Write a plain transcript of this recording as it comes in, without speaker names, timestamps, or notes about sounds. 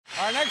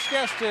Our next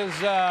guest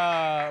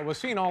was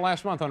seen all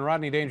last month on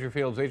Rodney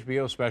Dangerfield's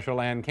HBO special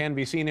and can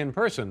be seen in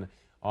person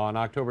on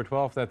October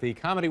 12th at the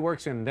Comedy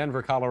Works in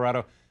Denver,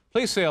 Colorado.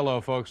 Please say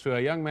hello, folks, to a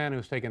young man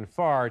who's taken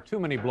far too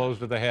many blows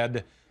to the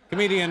head,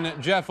 comedian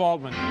Jeff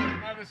Altman.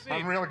 Have a seat.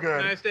 I'm real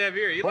good. Nice to have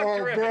you here. You look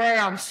terrific. Oh, boy,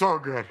 I'm so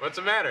good. What's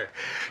the matter?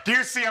 Do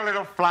you see a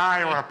little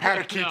fly or a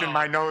parakeet in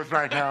my nose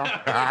right now?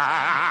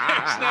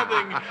 There's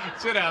nothing.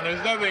 Sit down.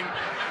 There's nothing.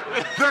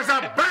 There's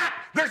a bat!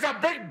 There's a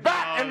big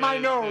bat in my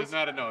nose! There's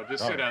not a no.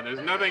 Just sit down. There's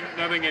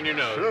nothing in your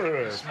nose.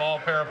 Sure. Small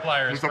pair of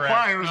pliers. There's a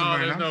perhaps. pliers in No, there,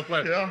 there's huh? no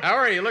pliers. Yeah. How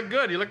are you? You look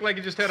good. You look like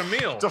you just had a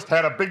meal. Just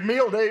had a big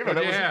meal, Dave. What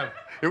do you have?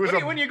 It was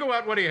When you go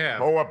out, what do you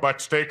have? Oh, a butt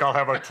steak. I'll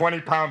have a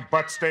 20-pound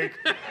butt steak.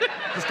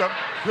 Just a,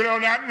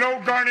 no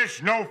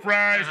garnish, no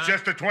fries,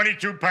 just a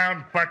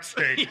 22-pound butt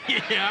steak.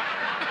 Yeah.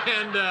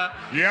 And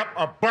Yep,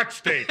 a butt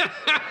steak.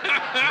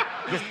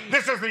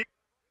 this is the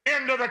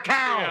end of the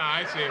cow. yeah,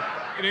 I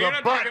see. You're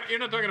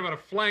not talking about a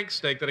flank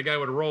steak that a guy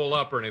would roll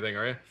up or anything,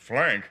 are you?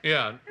 Flank.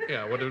 Yeah.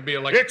 Would it be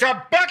like? It's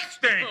a butt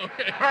steak.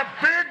 Okay. A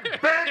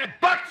big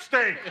butt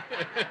steak.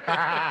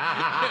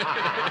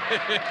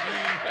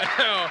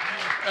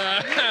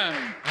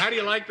 How do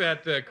you like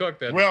that cooked?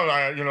 That Well,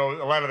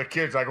 a lot of the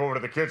kids, I go over to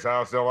the kids'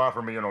 house, they'll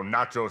offer me,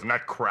 nachos and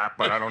that crap,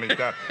 but I don't eat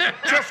that.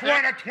 Just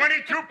want a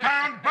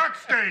 22-pound butt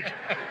steak.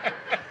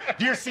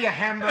 Do you see a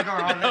hamburger or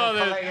a little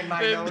fillet in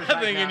my there's nose nothing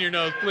right now? in your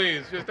nose.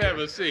 Please, just have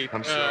a seat.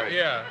 I'm sorry.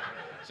 Yeah.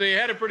 So you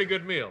had a pretty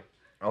good meal.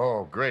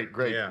 Oh, great.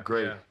 Yeah,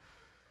 Great. yeah.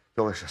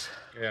 Delicious.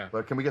 Yeah.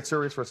 But can we get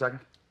serious for a second?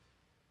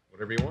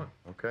 Whatever you want.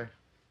 Okay.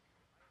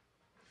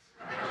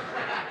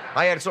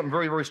 I had something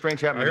very, very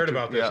strange happen. I heard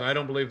about this, Yeah. and I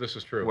don't believe this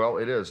is true. Well,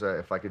 it is.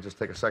 If I could just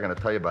take a second to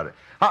tell you about it.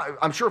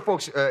 I'm sure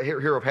folks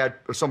here have had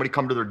somebody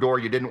come to their door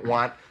you didn't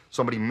want,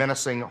 somebody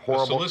menacing, a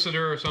horrible.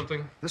 solicitor or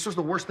something? This was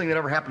the worst thing that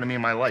ever happened to me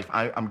in my life.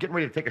 I'm getting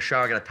ready to take a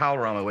shower. I got a towel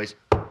around my waist.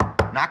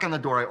 Knock on the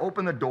door. I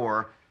open the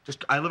door.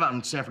 I live out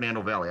in San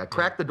Fernando Valley. I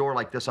crack the door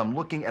like this. I'm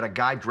looking at a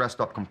guy dressed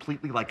up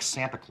completely like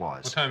Santa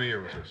Claus. What time of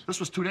year was this? This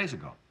was 2 days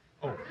ago.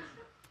 Oh.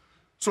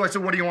 So I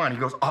said, "What do you want?" He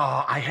goes,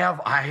 I have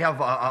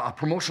a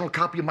promotional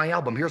copy of my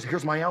album.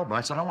 Here's my album."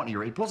 I said, "I want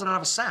your." He pulls it out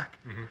of a sack.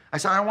 I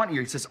said, "I want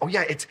your." He says, "Oh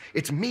yeah,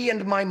 it's me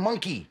and my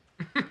monkey."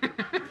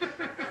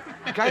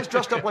 The guy's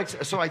dressed up like,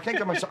 so I think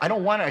to myself, I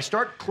don't want it. I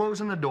start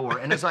closing the door,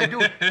 and as I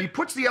do, he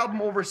puts the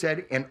album over his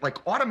head, and like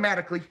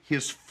automatically,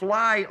 his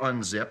fly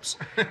unzips,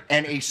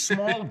 and a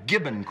small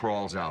gibbon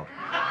crawls out.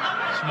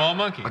 Small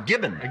monkey. A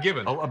gibbon. A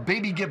gibbon. A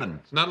baby gibbon.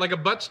 It's not like a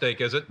butt steak,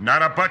 is it?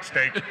 Not a butt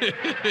steak.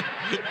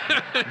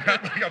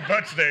 Not like a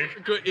butt steak.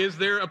 Is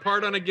there a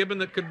part on a gibbon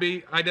that could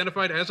be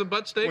identified as a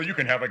butt steak? Well, you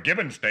can have a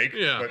gibbon steak.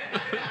 Yeah.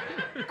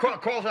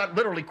 But crawls out,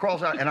 literally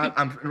crawls out, and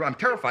I'm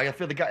terrified. I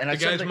feel the guy, and The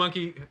guy's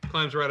monkey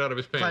climbs right out of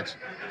his pants.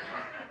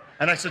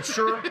 And I said,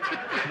 "Sir," this is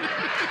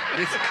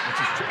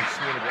true. I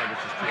swear to God, this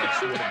is true. I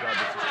swear to God,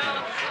 this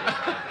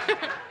is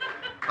true.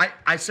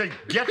 I said,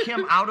 "Get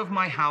him out of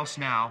my house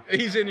now."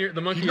 He's in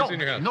the monkey is in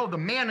your house. No, the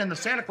man in the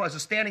Santa Claus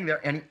is standing there,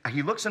 and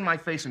he looks in my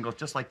face and goes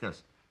just like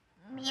this.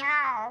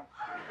 Meow.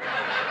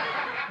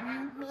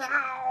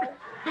 Meow.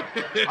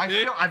 I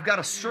feel I've got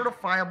a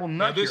certifiable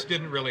nut Now, this here.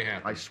 didn't really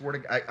happen. I swear to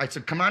God. I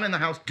said, "Come on in the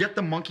house, get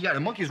the monkey out." The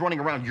monkey's running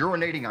around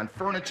urinating on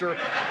furniture.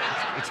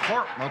 It's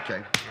horrible. Okay.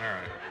 All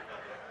right.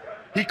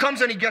 He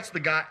comes and he gets the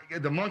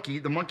monkey,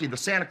 the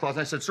Santa Claus.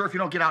 And I said, "Sir, if you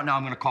don't get out now,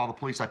 I'm going to call the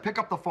police." I pick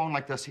up the phone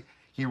like this.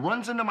 He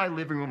runs into my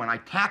living room, and I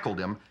tackled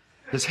him.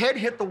 His head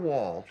hit the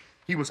wall.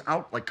 He was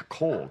out like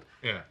cold.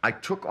 Yeah. I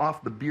took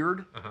off the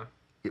beard. Uh-huh.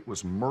 It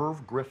was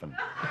Merv Griffin.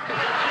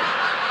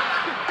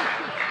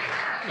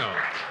 No.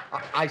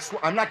 I swear,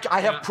 I'm not.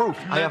 I have proof.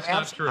 That's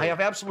not true. I have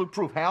absolute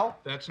proof. Hal?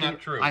 That's not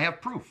true. I have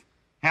proof.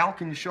 Hal,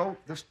 can you show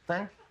this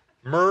thing?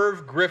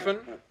 Merv Griffin?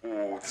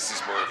 Oh, this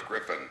is Merv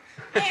Griffin.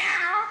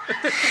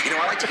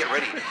 I like to get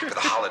ready for the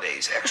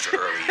holidays extra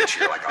early each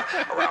year, like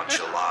around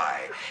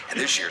July. And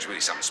this year's really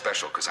something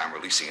special because I'm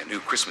releasing a new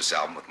Christmas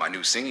album with my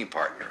new singing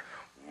partner.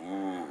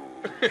 Ooh.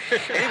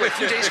 Anyway, a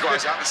few days ago, I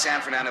was out in the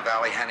San Fernando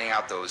Valley handing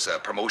out those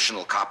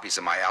promotional copies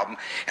of my album,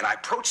 and I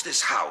approached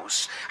this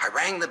house. I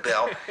rang the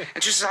bell,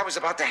 and just as I was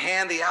about to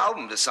hand the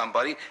album to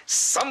somebody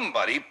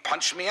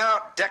punched me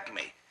out, decked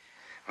me.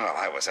 Well,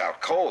 I was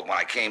out cold when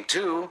I came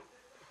to.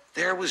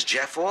 There was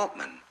Jeff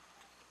Altman.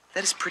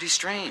 That is pretty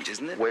strange,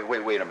 isn't it? Wait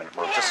a minute,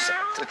 Merv. Just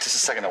a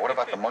second now. What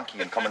about the monkey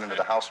and coming into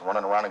the house and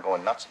running around and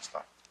going nuts and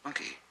stuff?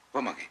 Monkey?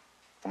 What monkey?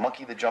 The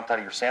monkey that jumped out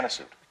of your Santa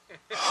suit.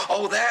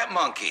 Oh, that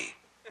monkey.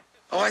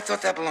 Oh, I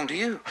thought that belonged to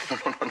you.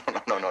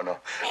 No.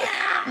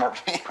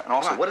 Merv, and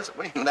also, what is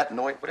that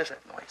noise? What is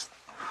that noise?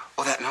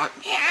 Oh, that noise?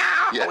 Yeah,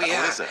 Oh, yeah.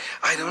 what is it?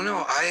 I don't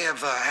know. I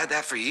have had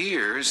that for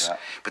years, Yeah.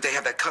 but they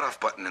have that cutoff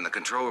button in the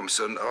control room,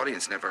 so the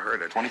audience never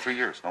heard it. 23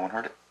 years. No one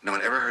heard it? No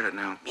one ever heard it,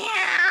 no.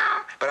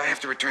 But I have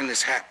to return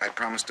this hat. I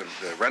promised the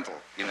rental,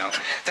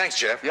 Thanks,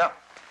 Jeff. Yeah.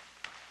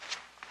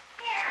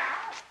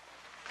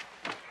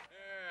 Yeah,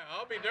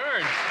 I'll be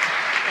darned.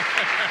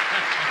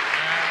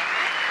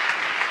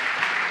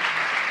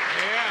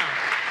 Yeah.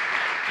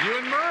 You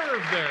and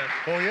Merv there.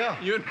 Oh, yeah.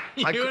 You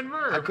and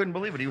Merv. I couldn't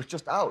believe it. He was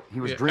just out. He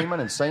was dreaming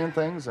and saying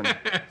things. And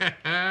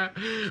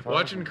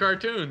Watching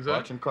cartoons, huh?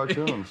 Watching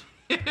cartoons.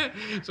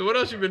 So what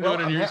else you been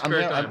doing in your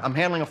spare time? I'm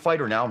handling a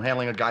fighter now. I'm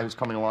handling a guy who's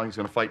coming along. He's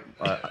going to fight.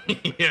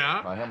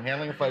 Yeah. I'm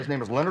handling a fight. His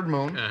name is Leonard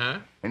Moon. Uh-huh.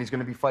 And he's going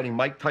to be fighting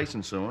Mike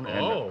Tyson soon.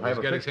 Oh, and he's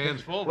got his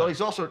hands full. Well, he's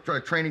also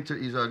training to.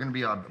 He's going to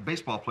be a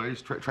baseball player.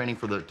 He's training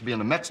to be in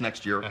the Mets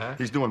next year.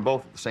 He's doing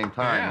both at the same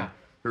time. Yeah.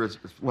 Here is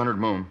Leonard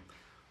Moon.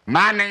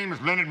 My name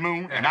is Leonard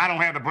Moon, and I don't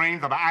have the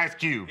brains of an ice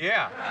cube.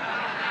 Yeah.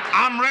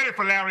 I'm ready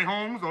for Larry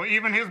Holmes or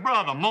even his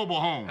brother,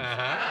 Mobile Holmes.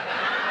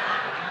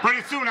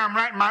 Pretty soon I'm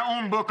writing my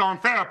own book on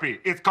therapy.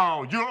 It's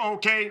called You're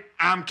Okay,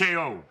 I'm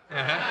K.O.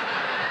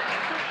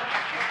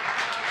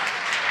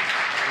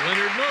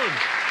 Leonard Moon.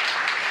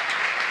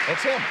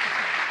 That's him.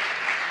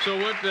 So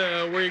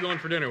where are you going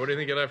for dinner? What do you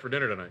think you'll have for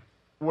dinner tonight?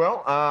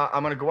 Well,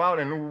 I'm going to go out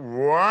and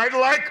I'd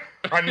like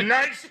a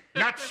nice,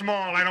 not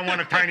small, I don't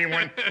want a tiny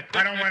one.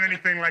 I don't want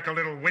anything like a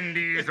little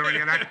Wendy's or any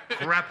of that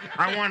crap.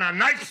 I want a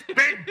nice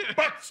big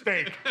buck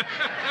steak. All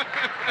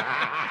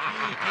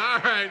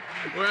right.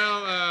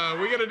 Well,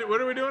 what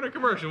are we doing? A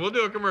commercial. We'll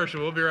do a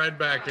commercial. We'll be right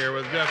back here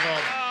with Jeff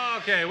Altman.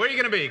 Okay, where are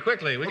you going to be?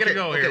 Quickly, we got to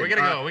go here. We got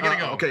to go. We got to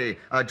go. Okay,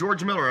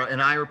 George Miller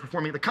and I are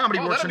performing at the Comedy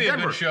Works in that'll be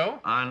Denver a good show.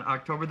 on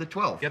October the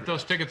 12th. Get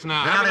those tickets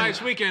now. Have a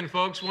nice weekend,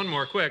 folks. One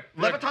more, quick.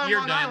 Levittown, You're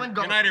Long done. Island.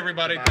 Go. Good night,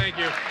 everybody. Thank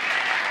you.